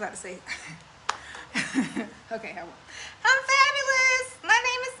 I was about to say. Okay, I won't. I'm fabulous. My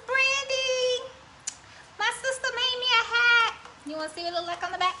name is Brandy. My sister made me a hat. You want to see what it look like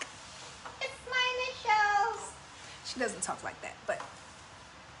on the back? It's my initials. She doesn't talk like that, but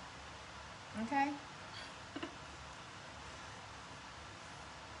okay.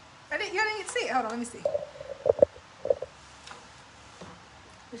 You didn't get to see it. Hold on, let me see.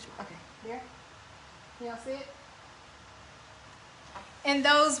 Okay, there. Y'all see it? And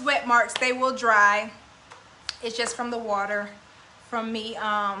those wet marks, they will dry. It's just from the water, from me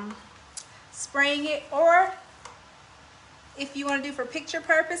spraying it, or if you want to do for picture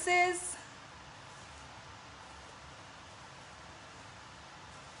purposes,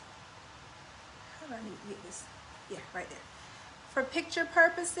 how do I need to get this? Yeah, right there. For picture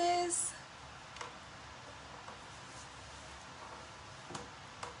purposes,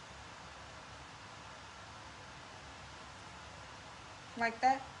 like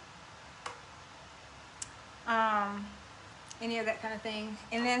that. Any of that kind of thing.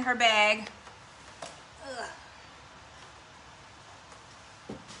 And then her bag. Ugh.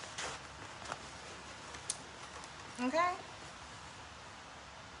 Okay.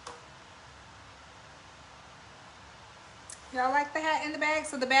 Y'all like the hat in the bag?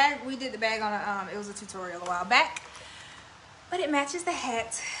 So the bag, we did the bag on a, it was a tutorial a while back. But it matches the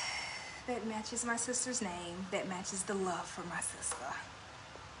hat. That matches my sister's name. That matches the love for my sister.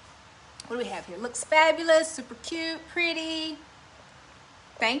 What do we have here? Looks fabulous, super cute, pretty.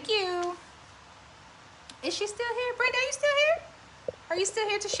 Thank you. Is she still here? Brenda, are you still here? Are you still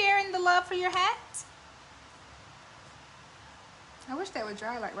here to share in the love for your hat? I wish that would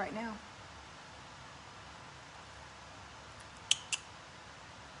dry like right now.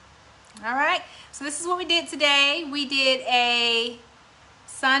 All right, so this is what we did today. We did a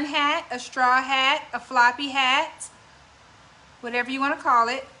sun hat, a straw hat, a floppy hat, whatever you want to call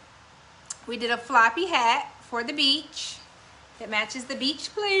it. We did a floppy hat for the beach. It matches the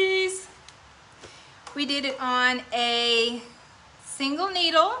beach, please. We did it on a single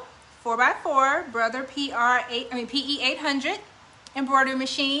needle 4x4 Brother pe800 embroidery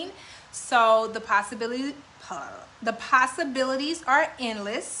machine. So the possibilities are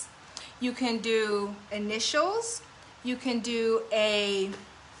endless. You can do initials. You can do a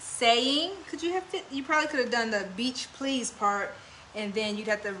saying. You probably could have done the beach please part, and then you'd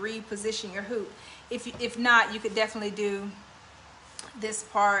have to reposition your hoop. If not, you could definitely do this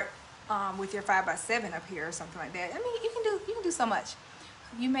part with your 5x7 up here or something like that. I mean, you can do so much.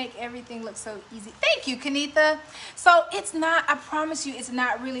 You make everything look so easy. Thank you, Kanitha. So it's not, I promise you, it's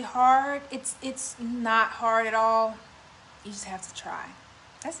not really hard. It's not hard at all. You just have to try.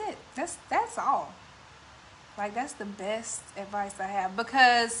 That's it. That's all. Like, that's the best advice I have,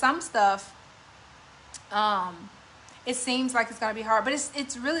 because some stuff, it seems like it's going to be hard, but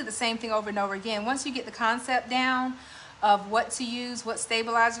it's really the same thing over and over again. Once you get the concept down of what to use, what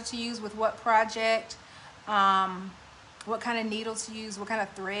stabilizer to use with what project, what kind of needle to use, what kind of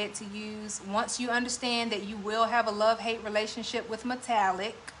thread to use. Once you understand that you will have a love-hate relationship with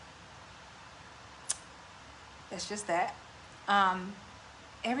metallic, that's just that.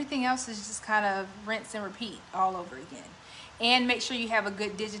 Everything else is just kind of rinse and repeat all over again. And make sure you have a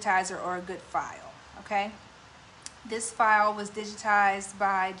good digitizer or a good file, okay? This file was digitized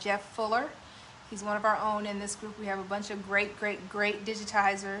by Jeff Fuller. He's one of our own in this group. We have a bunch of great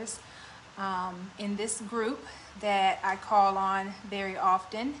digitizers in this group that I call on very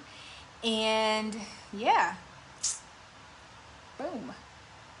often. And yeah, boom.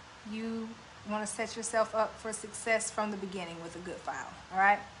 You want to set yourself up for success from the beginning with a good file, all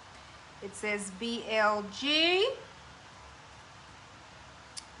right? It says BLG,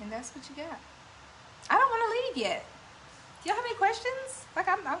 and that's what you got. I don't want to leave yet. Do y'all have any questions? Like,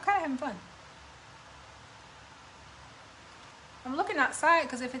 I'm kind of having fun. I'm looking outside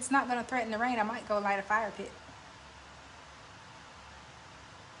because if it's not going to threaten the rain, I might go light a fire pit.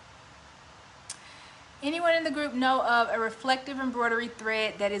 Anyone in the group know of a reflective embroidery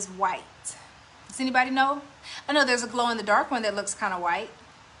thread that is white? Does anybody know? I know there's a glow-in-the-dark one that looks kind of white.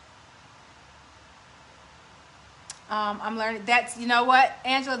 I'm learning. That's, you know what,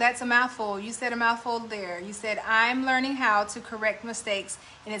 Angela, that's a mouthful. You said a mouthful there. You said, I'm learning how to correct mistakes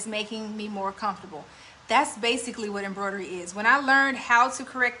and it's making me more comfortable. That's basically what embroidery is. When I learned how to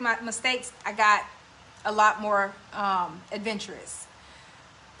correct my mistakes, I got a lot more adventurous.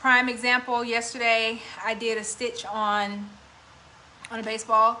 Prime example, yesterday I did a stitch on a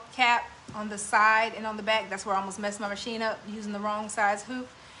baseball cap on the side and on the back. That's where I almost messed my machine up using the wrong size hoop.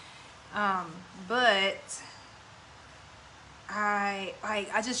 But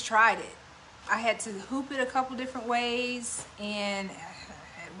I just tried it. I had to hoop it a couple different ways and I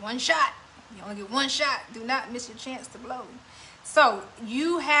had one shot. You only get one shot. Do not miss your chance to blow. So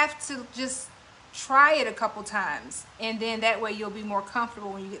you have to just try it a couple times, and then that way you'll be more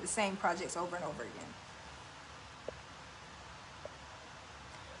comfortable when you get the same projects over and over again.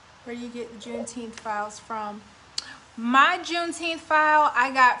 Where do you get the Juneteenth files from? My Juneteenth file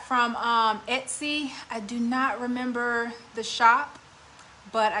I got from Etsy. I do not remember the shop,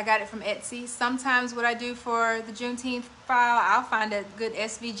 but I got it from Etsy. Sometimes what I do for the Juneteenth file, I'll find a good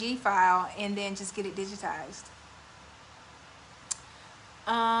SVG file and then just get it digitized.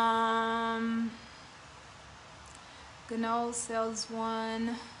 Ganol sells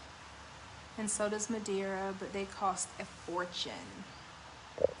one, and so does Madeira, but they cost a fortune.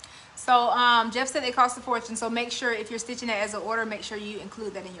 So Jeff said they cost a fortune, so make sure if you're stitching it as an order, make sure you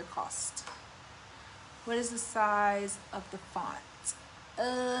include that in your cost. What is the size of the font?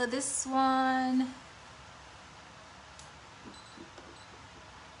 This one,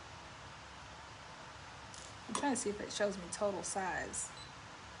 I'm trying to see if it shows me total size.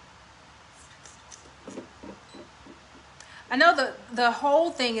 I know the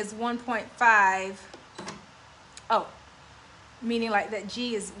whole thing is 1.5. Oh, meaning like that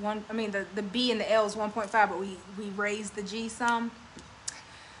G is one, I mean the B and the L is 1.5, but we raised the G some.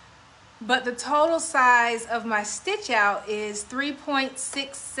 But the total size of my stitch out is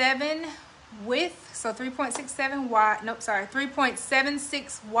 3.67 width, so 3.67 wide, nope, sorry,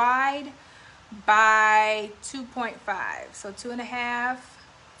 3.76 wide by 2.5, so 2.5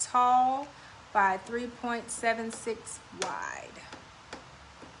 tall by 3.76 wide.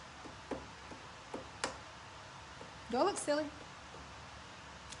 Do I look silly?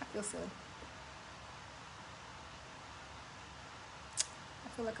 I feel silly. I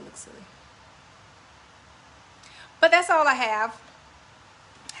feel like it looks silly. But that's all I have.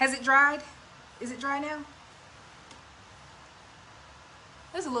 Has it dried? Is it dry now?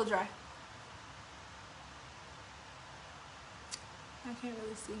 It's a little dry. I can't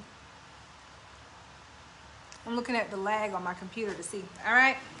really see. I'm looking at the lag on my computer to see. All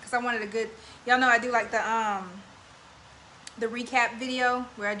right, because I wanted a good, y'all know I do like the recap video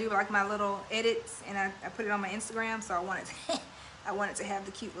where I do like my little edits and I put it on my Instagram, so I wanted to have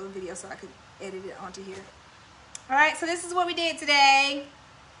the cute little video so I could edit it onto here. All right, so this is what we did today.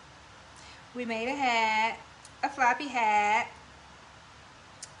 We made a hat, a floppy hat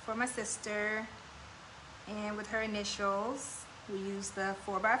for my sister, and with her initials. We used the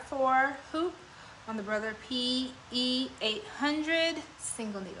 4x4 hoop on the Brother pe800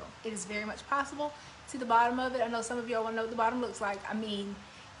 single needle. It is very much possible. See the bottom of it? I know some of y'all want to know what the bottom looks like. I mean,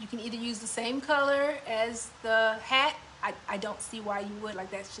 you can either use the same color as the hat. I don't see why you would. Like,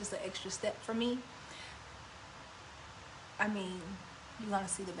 that's just an extra step for me. I mean, you're gonna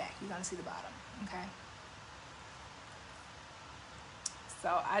see the back, you're gonna see the bottom, okay?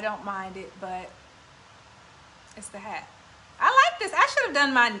 So I don't mind it, but it's the hat. I like this. I should have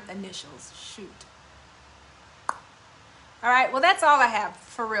done my initials. Shoot. All right, well, that's all I have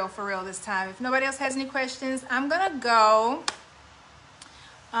for real this time. If nobody else has any questions, I'm gonna go.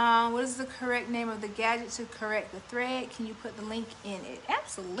 What is the correct name of the gadget to correct the thread? Can you put the link in it?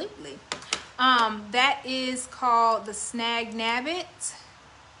 Absolutely. That is called the Snag Nabbit.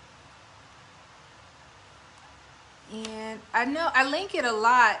 And I know I link it a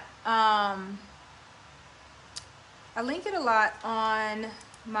lot. I link it a lot on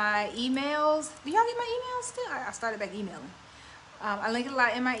my emails. Do y'all get my emails still? I started back emailing. I link it a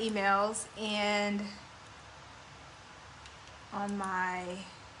lot in my emails and on my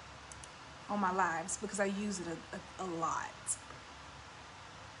lives because I use it a lot.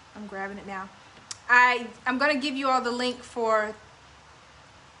 I'm grabbing it now. I'm gonna give you all the link for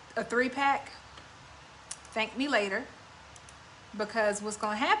a 3-pack. Thank me later, because what's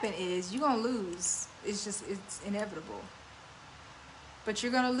gonna happen is you're gonna lose. It's inevitable. But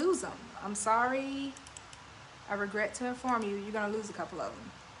you're gonna lose them. I'm sorry. I regret to inform you, you're gonna lose a couple of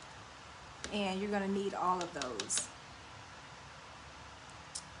them. And you're gonna need all of those.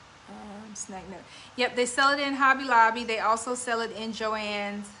 Snack note. Yep, they sell it in Hobby Lobby. They also sell it in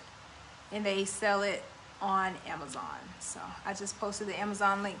Joann's, and they sell it on Amazon. So I just posted the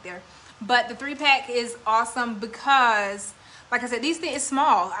Amazon link there. But the 3-pack is awesome because, like I said, these things is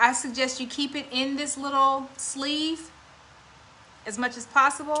small. I suggest you keep it in this little sleeve as much as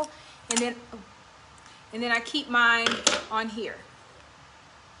possible, and then I keep mine on here.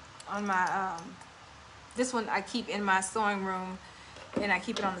 On my this one I keep in my sewing room, and I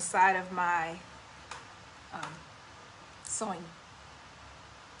keep it on the side of my sewing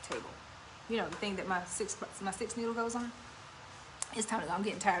table. You know, the thing that my six needle goes on. It's time to go. I'm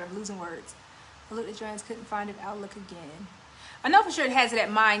getting tired of losing words. I looked at Joann's, couldn't find it. I'll look again. I know for sure it has it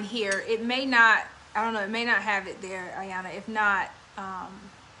at mine here. It may not, I don't know, it may not have it there, Ayana. If not,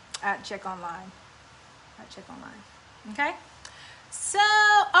 I'd check online. Okay? So,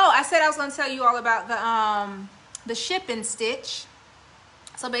 oh, I said I was going to tell you all about the ship and stitch.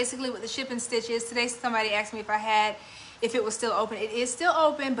 So basically what the ship and stitch is, today somebody asked me if it was still open. It is still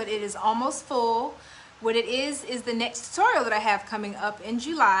open, but it is almost full. What it is the next tutorial that I have coming up in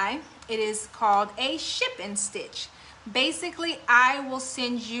July. It is called a ship and stitch. Basically, I will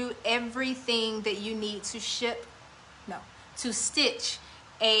send you everything that you need to stitch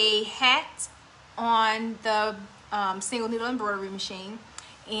a hat on the single needle embroidery machine,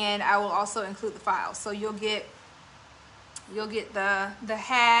 and I will also include the files. So you'll get the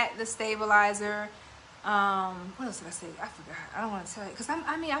hat, the stabilizer. What else did I say? I forgot. I don't want to tell you because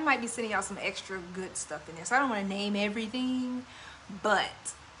I mean I might be sending y'all some extra good stuff in there, so I don't want to name everything, but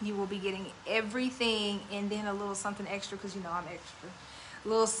you will be getting everything and then a little something extra because you know I'm extra. A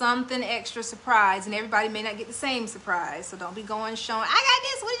little something extra surprise, and everybody may not get the same surprise, so don't be going showing I got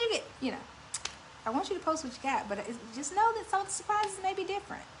this. What did you get? You know, I want you to post what you got, but just know that some of the surprises may be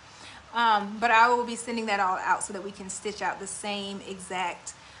different. But I will be sending that all out so that we can stitch out the same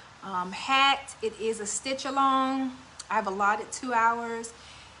exact hat. It is a stitch along. I've allotted 2 hours.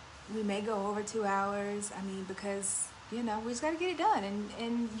 We may go over 2 hours. I mean, because you know we just got to get it done,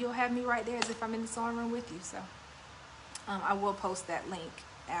 and you'll have me right there as if I'm in the sewing room with you. So I will post that link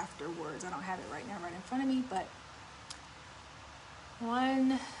afterwards. I don't have it right now right in front of me, but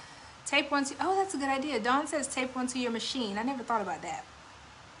tape one to, oh, that's a good idea. Dawn says tape one to your machine. I never thought about that.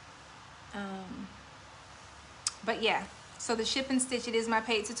 But yeah, so the ship and stitch, it is my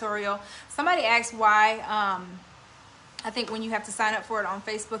paid tutorial. Somebody asked why I think when you have to sign up for it on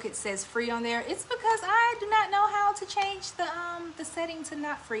Facebook it says free on there. It's because I do not know how to change the setting to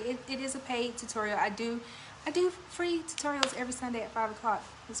not free. It is a paid tutorial. I do free tutorials every Sunday at 5 o'clock.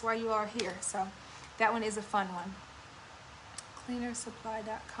 That's why you are here. So that one is a fun one.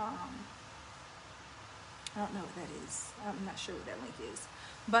 Cleanersupply.com. I don't know what that is. I'm not sure what that link is.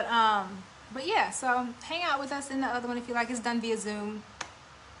 But yeah, so hang out with us in the other one if you like. It's done via Zoom.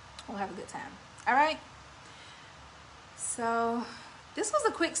 We'll have a good time. All right. So this was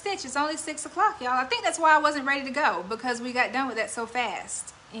a quick stitch. It's only 6 o'clock, y'all. I think that's why I wasn't ready to go, because we got done with that so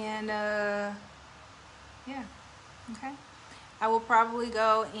fast. And yeah, okay. I will probably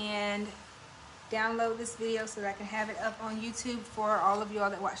go and download this video so that I can have it up on YouTube for all of y'all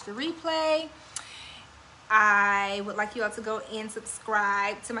that watch the replay. I would like you all to go and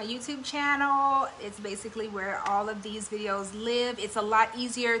subscribe to my YouTube channel. It's basically where all of these videos live. It's a lot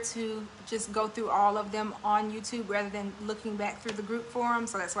easier to just go through all of them on YouTube rather than looking back through the group forum.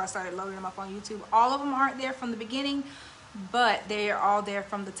 So that's why I started loading them up on YouTube. All of them aren't there from the beginning, but they are all there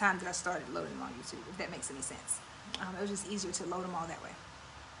from the time that I started loading them on YouTube, if that makes any sense. It was just easier to load them all that way.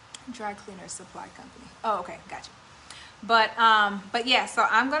 Dry cleaner supply company. Oh, okay, gotcha. But yeah, so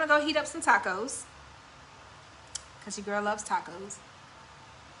I'm gonna go heat up some tacos because your girl loves tacos.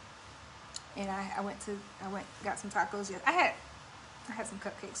 And I got some tacos. Yes, I had some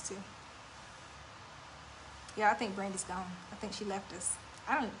cupcakes too. Yeah, I think Brandy's gone. I think she left us.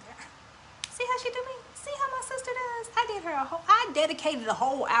 I don't see how she do me. See how my sister does. I dedicated a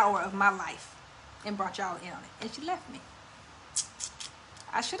whole hour of my life and brought y'all in on it, and she left me.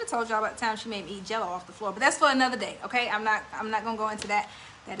 I should have told y'all about the time she made me eat Jello off the floor, but that's for another day. Okay, I'm not gonna go into that.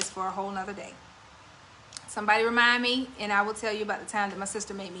 That is for a whole nother day. Somebody remind me, and I will tell you about the time that my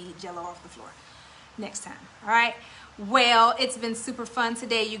sister made me eat Jello off the floor next time. All right. Well, it's been super fun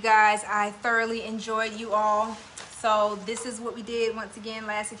today, you guys. I thoroughly enjoyed you all. So this is what we did once again.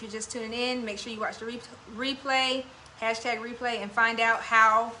 Last, if you're just tuning in, make sure you watch the replay, #replay, and find out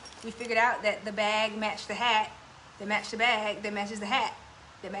how we figured out that the bag matched the hat, that matched the bag, that matches the hat,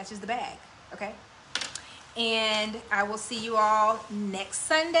 that matches the bag. Okay. And I will see you all next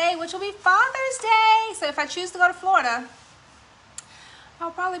Sunday, which will be Father's Day. So if I choose to go to Florida,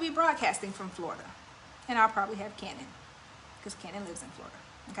 I'll probably be broadcasting from Florida. And I'll probably have Cannon, because Cannon lives in Florida.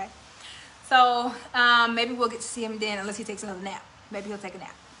 Okay. So maybe we'll get to see him then, unless he takes another nap. Maybe he'll take a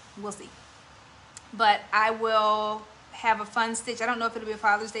nap. We'll see. But I will have a fun stitch. I don't know if it'll be a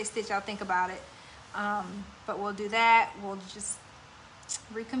Father's Day stitch. I'll think about it. But we'll do that. We'll just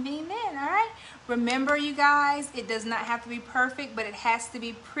reconvene then. All right. Remember, you guys, it does not have to be perfect, but it has to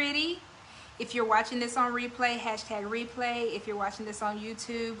be pretty. If you're watching this on replay, #replay. If you're watching this on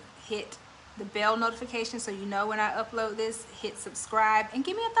YouTube, hit the bell notification so you know when I upload this. Hit subscribe and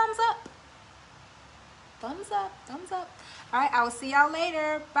give me a thumbs up. Thumbs up, thumbs up. All right, I will see y'all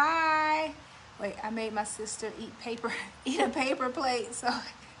later. Bye. Wait, I made my sister eat a paper plate. So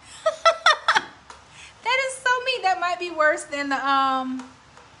that is so mean. That might be worse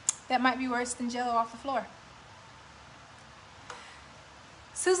than Jello off the floor.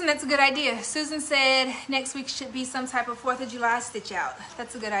 Susan, that's a good idea. Susan said next week should be some type of 4th of July stitch out.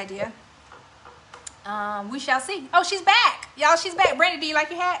 That's a good idea. We shall see. Oh, she's back. Y'all, she's back. Brandy, do you like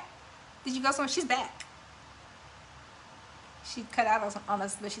your hat? Did you go somewhere? She's back. She cut out on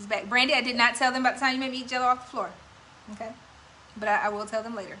us, but she's back. Brandy, I did not tell them about the time you made me eat Jello off the floor. Okay? But I will tell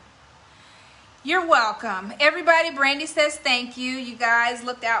them later. You're welcome. Everybody, Brandy says thank you. You guys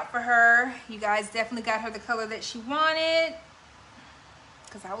looked out for her. You guys definitely got her the color that she wanted.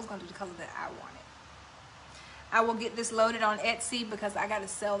 Because I was going to do the color that I wanted. I will get this loaded on Etsy because I got to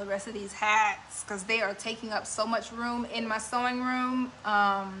sell the rest of these hats because they are taking up so much room in my sewing room.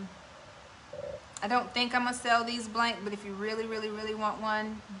 I don't think I'm going to sell these blank, but if you really, really, really want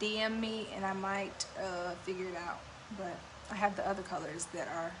one, DM me and I might figure it out. But I have the other colors that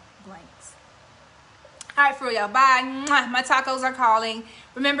are blanks. All right, for real, y'all. Bye. Mwah. My tacos are calling.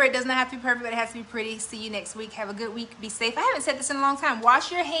 Remember, it does not have to be perfect, but it has to be pretty. See you next week. Have a good week. Be safe. I haven't said this in a long time.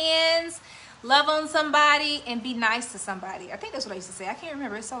 Wash your hands, love on somebody, and be nice to somebody. I think that's what I used to say. I can't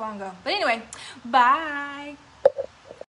remember. It's so long ago. But anyway, bye.